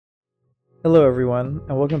Hello everyone,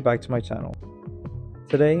 and welcome back to my channel.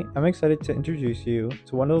 Today, I'm excited to introduce you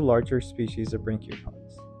to one of the larger species of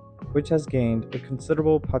Branchiopods, which has gained a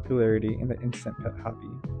considerable popularity in the instant pet hobby.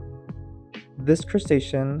 This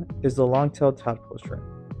crustacean is the long-tailed tadpole shrimp,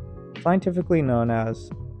 scientifically known as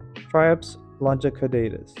Triops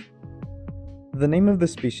longicaudatus. The name of the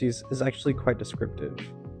species is actually quite descriptive.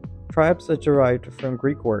 Triops is derived from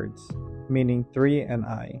Greek words, meaning three and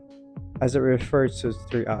eye, as it refers to its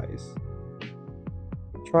three eyes.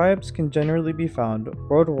 Triops can generally be found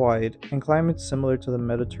worldwide in climates similar to the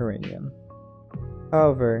Mediterranean.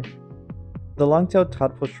 However, the long-tailed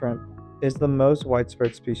tadpole shrimp is the most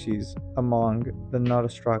widespread species among the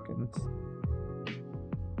Anostracans.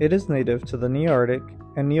 It is native to the Nearctic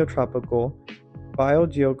and Neotropical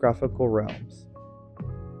biogeographical realms.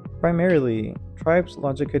 Primarily, Triops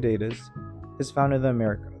longicaudatus is found in the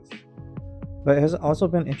Americas, but it has also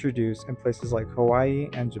been introduced in places like Hawaii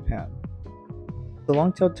and Japan. The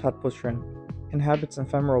long-tailed tadpole shrimp inhabits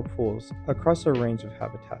ephemeral pools across a range of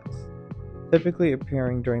habitats, typically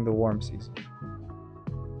appearing during the warm season.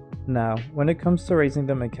 Now, when it comes to raising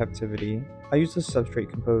them in captivity, I use a substrate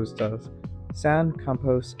composed of sand,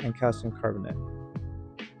 compost, and calcium carbonate.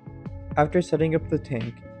 After setting up the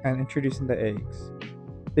tank and introducing the eggs,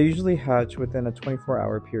 they usually hatch within a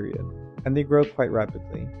 24-hour period, and they grow quite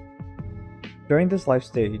rapidly. During this life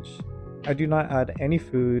stage, I do not add any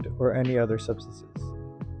food or any other substances.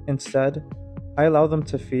 Instead, I allow them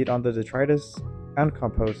to feed on the detritus and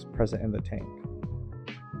compost present in the tank.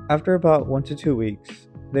 After about 1 to 2 weeks,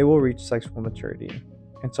 they will reach sexual maturity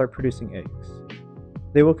and start producing eggs.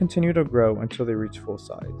 They will continue to grow until they reach full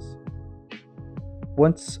size.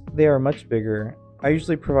 Once they are much bigger, I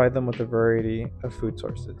usually provide them with a variety of food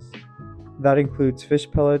sources. That includes fish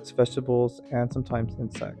pellets, vegetables, and sometimes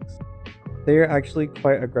insects. They are actually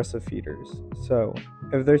quite aggressive feeders, so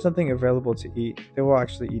if there's something available to eat, they will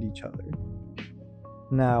actually eat each other.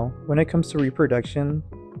 Now, when it comes to reproduction,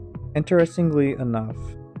 interestingly enough,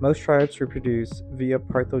 most tribes reproduce via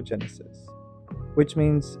parthenogenesis, which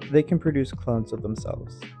means they can produce clones of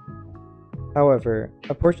themselves. However,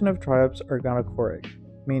 a portion of tribes are gonochoric,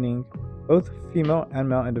 meaning both female and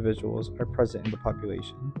male individuals are present in the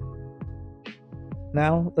population.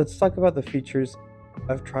 Now, let's talk about the features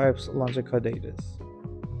of Triops longicaudatus.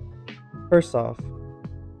 First off,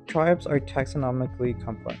 Triops are taxonomically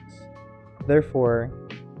complex. Therefore,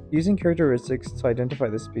 using characteristics to identify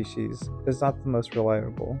the species is not the most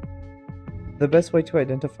reliable. The best way to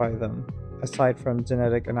identify them, aside from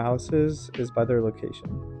genetic analysis, is by their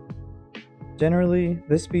location. Generally,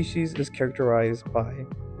 this species is characterized by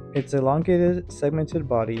its elongated, segmented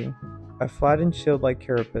body, a flattened shield-like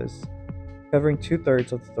carapace covering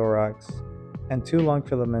 2/3 of the thorax, and 2 long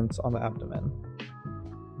filaments on the abdomen.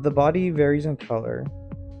 The body varies in color.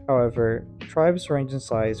 However, tribes range in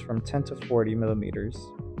size from 10 to 40 millimeters.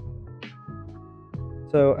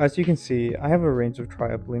 So, as you can see, I have a range of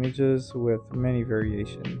Triop lineages with many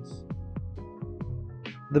variations.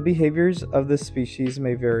 The behaviors of this species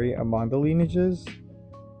may vary among the lineages,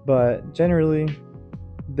 but generally,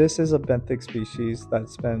 this is a benthic species that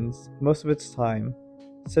spends most of its time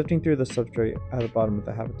sifting through the substrate at the bottom of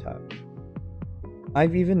the habitat.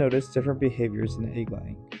 I've even noticed different behaviors in egg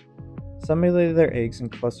laying. Some may lay their eggs in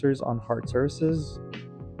clusters on hard surfaces,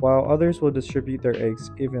 while others will distribute their eggs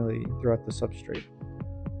evenly throughout the substrate.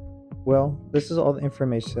 Well, this is all the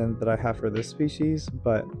information that I have for this species,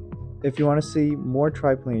 but if you want to see more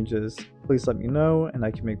tribe lineages, please let me know and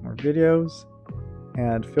I can make more videos.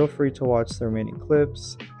 And feel free to watch the remaining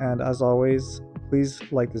clips, and as always, please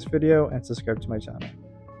like this video and subscribe to my channel.